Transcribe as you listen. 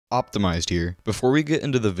Optimized here. Before we get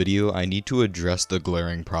into the video, I need to address the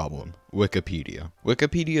glaring problem. Wikipedia.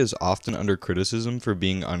 Wikipedia is often under criticism for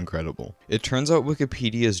being uncredible. It turns out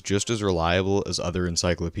Wikipedia is just as reliable as other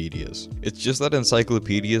encyclopedias. It's just that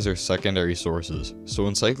encyclopedias are secondary sources, so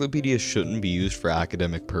encyclopedias shouldn't be used for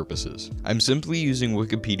academic purposes. I'm simply using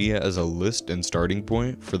Wikipedia as a list and starting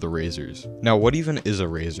point for the razors. Now, what even is a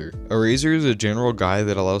razor? A razor is a general guide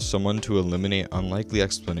that allows someone to eliminate unlikely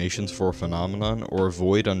explanations for a phenomenon or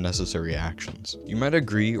avoid unnecessary actions. You might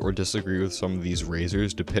agree or disagree with some of these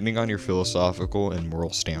razors depending on your philosophical and moral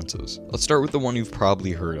stances. Let's start with the one you've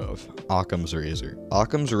probably heard of, Occam's razor.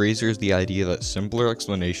 Occam's razor is the idea that simpler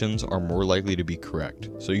explanations are more likely to be correct,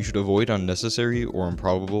 so you should avoid unnecessary or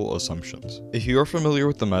improbable assumptions. If you are familiar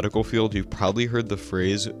with the medical field, you've probably heard the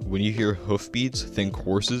phrase, when you hear hoofbeats, think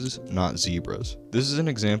horses, not zebras. This is an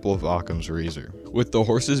example of Occam's razor, with the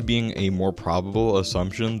horses being a more probable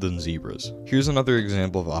assumption than zebras. Here's another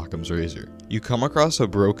example of Occam's razor. You come across a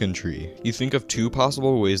broken tree. You think of two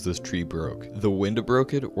possible ways this tree broke. The wind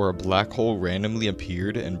broke it, or a black hole randomly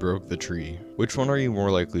appeared and broke the tree. Which one are you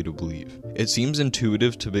more likely to believe? It seems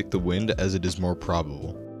intuitive to pick the wind as it is more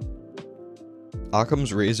probable.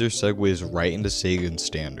 Occam's razor segues right into Sagan's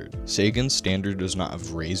standard. Sagan's standard does not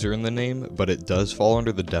have razor in the name, but it does fall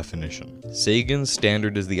under the definition. Sagan's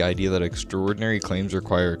standard is the idea that extraordinary claims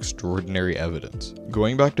require extraordinary evidence.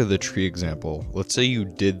 Going back to the tree example, let's say you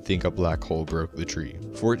did think a black hole broke the tree.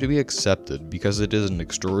 For it to be accepted, because it is an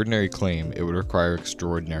extraordinary claim, it would require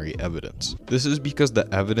extraordinary evidence. This is because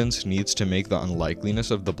the evidence needs to make the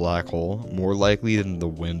unlikeliness of the black hole more likely than the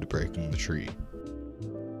wind breaking the tree.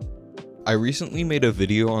 I recently made a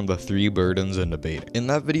video on the 3 burdens in debate. In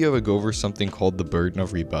that video, I go over something called the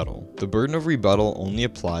Burden-of-Rebuttal. The Burden-of-Rebuttal only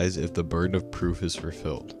applies if the burden of proof is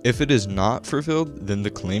fulfilled. If it is not fulfilled, then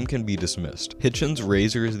the claim can be dismissed.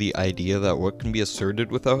 Hitchen'sRazor is the idea that what can be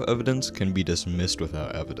asserted without evidence can be dismissed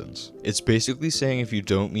without evidence. It's basically saying if you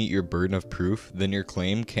don't meet your burden of proof, then your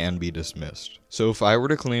claim can be dismissed. So if I were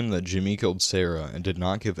to claim that Jimmy killed Sarah and did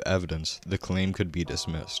not give evidence, the claim could be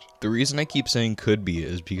dismissed. The reason I keep saying could be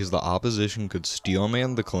is because the opposition could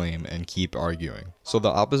steelman the claim and keep arguing. So the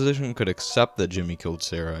opposition could accept that Jimmy killed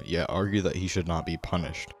Sarah, yet argue that he should not be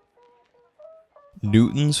punished.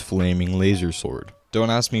 Newton's flaming laser sword. Don't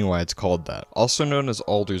ask me why it's called that. Also known as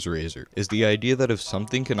Alder's razor, is the idea that if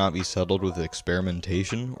something cannot be settled with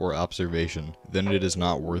experimentation or observation, then it is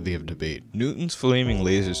not worthy of debate. Newton's flaming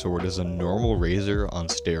laser sword is a normal razor on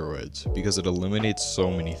steroids, because it eliminates so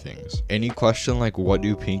many things. Any question like what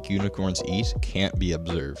do pink unicorns eat can't be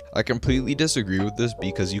observed. I completely disagree with this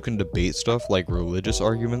because you can debate stuff like religious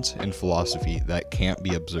arguments and philosophy that can't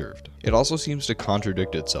be observed. It also seems to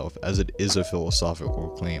contradict itself, as it is a philosophical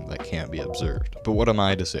claim that can't be observed. But what am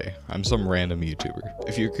I to say? I'm some random YouTuber.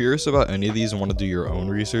 If you're curious about any of these and want to do your own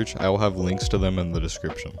research, I will have links to them in the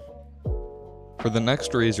description. For the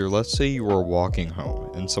next razor, let's say you are walking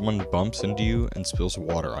home and someone bumps into you and spills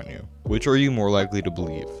water on you. Which are you more likely to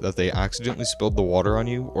believe? That they accidentally spilled the water on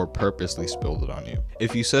you or purposely spilled it on you?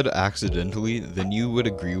 If you said accidentally, then you would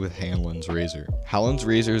agree with Hanlon's razor. Hanlon's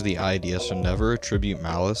razor is the idea to never attribute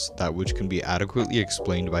malice that which can be adequately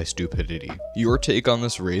explained by stupidity. Your take on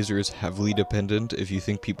this razor is heavily dependent if you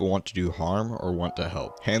think people want to do harm or want to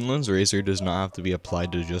help. Hanlon's razor does not have to be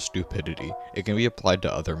applied to just stupidity. It can be applied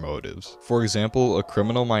to other motives. For example, a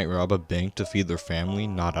criminal might rob a bank to feed their family,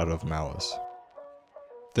 not out of malice.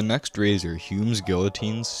 The next razor, Hume's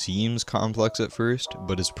guillotine, seems complex at first,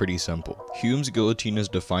 but is pretty simple. Hume's guillotine is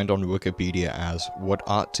defined on Wikipedia as, what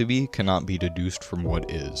ought to be cannot be deduced from what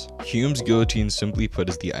is. Hume's guillotine simply put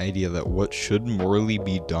is the idea that what should morally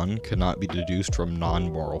be done cannot be deduced from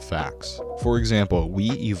non-moral facts. For example,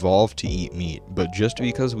 we evolved to eat meat, but just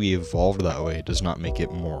because we evolved that way does not make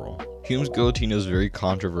it moral. Hume's guillotine is very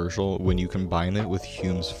controversial when you combine it with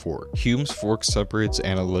Hume's fork. Hume's fork separates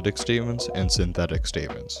analytic statements and synthetic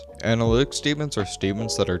statements. Analytic statements are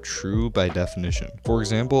statements that are true by definition. For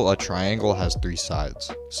example, a triangle has 3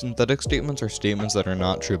 sides. Synthetic statements are statements that are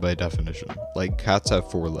not true by definition, like cats have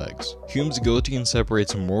 4 legs. Hume's guillotine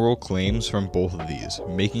separates moral claims from both of these,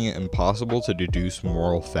 making it impossible to deduce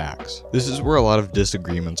moral facts. This is where a lot of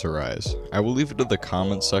disagreements arise. I will leave it to the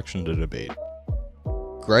comments section to debate.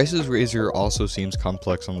 Grice's razor also seems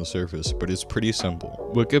complex on the surface, but is pretty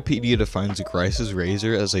simple. Wikipedia defines Grice's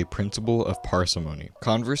razor as a principle of parsimony.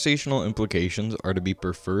 Conversational implications are to be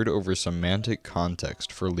preferred over semantic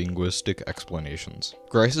context for linguistic explanations.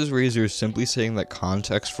 Grice's razor is simply saying that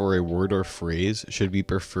context for a word or phrase should be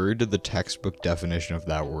preferred to the textbook definition of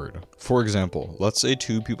that word. For example, let's say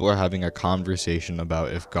 2 people are having a conversation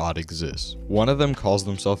about if God exists. One of them calls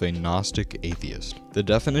themselves a Gnostic atheist. The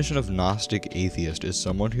definition of Gnostic atheist is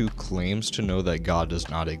someone who claims to know that God does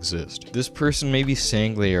not exist. This person may be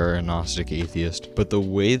saying they are a Gnostic atheist, but the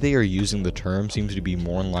way they are using the term seems to be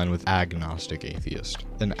more in line with agnostic atheist.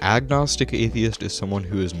 An agnostic atheist is someone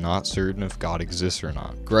who is not certain if God exists or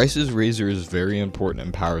not. Grice's razor is very important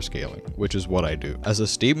in power scaling, which is what I do, as a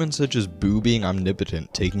statement such as Boo being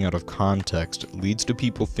omnipotent taken out of context leads to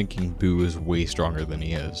people thinking Boo is way stronger than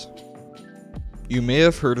he is. You may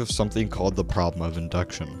have heard of something called the problem of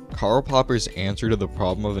induction. Karl Popper's answer to the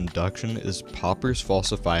problem of induction is Popper's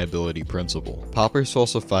falsifiability principle. Popper's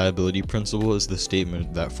falsifiability principle is the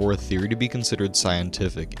statement that for a theory to be considered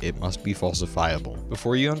scientific, it must be falsifiable.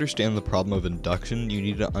 Before you understand the problem of induction, you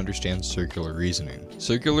need to understand circular reasoning.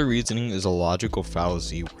 Circular reasoning is a logical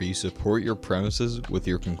fallacy where you support your premises with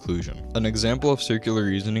your conclusion. An example of circular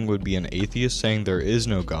reasoning would be an atheist saying there is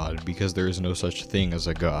no God because there is no such thing as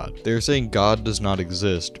a God. They are saying God does not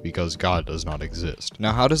exist because God does not exist.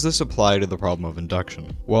 Now, how does this apply to the problem of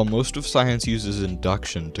induction? Well, most of science uses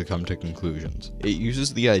induction to come to conclusions. It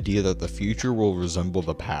uses the idea that the future will resemble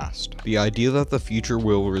the past. The idea that the future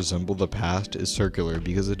will resemble the past is circular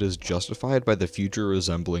because it is justified by the future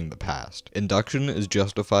resembling the past. Induction is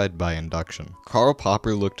justified by induction. Karl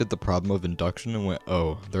Popper looked at the problem of induction and went,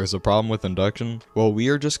 oh, there's a problem with induction? Well, we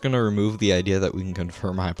are just going to remove the idea that we can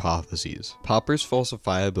confirm hypotheses. Popper's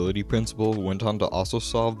falsifiability principle went on to also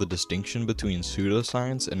solve the distinction between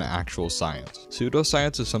pseudoscience and actual science.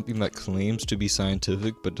 Pseudoscience is something that claims to be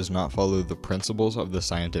scientific but does not follow the principles of the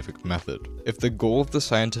scientific method. If the goal of the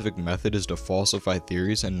scientific method is to falsify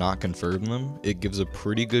theories and not confirm them, it gives a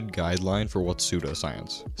pretty good guideline for what's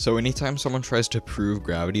pseudoscience. So anytime someone tries to prove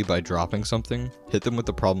gravity by dropping something, hit them with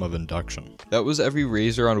the problem of induction. That was every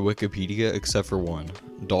razor on Wikipedia except for one,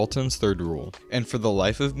 Dalton's third rule. And for the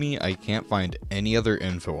life of me, I can't find any other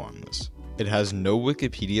info on this. It has no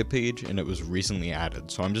Wikipedia page and it was recently added,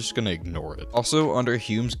 so I'm just gonna ignore it. Also, under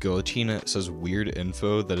Hume's Guillotine, it says weird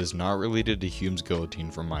info that is not related to Hume's Guillotine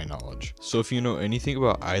from my knowledge. So if you know anything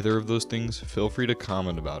about either of those things, feel free to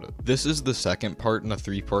comment about it. This is the second part in a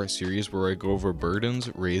 3-part series where I go over burdens,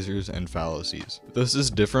 razors, and fallacies. This is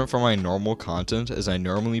different from my normal content as I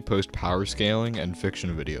normally post power scaling and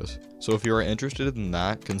fiction videos. So if you are interested in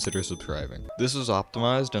that, consider subscribing. This is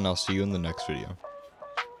Optimized and I'll see you in the next video.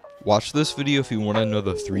 Watch this video if you want to know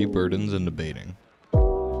the 3 burdens in debating.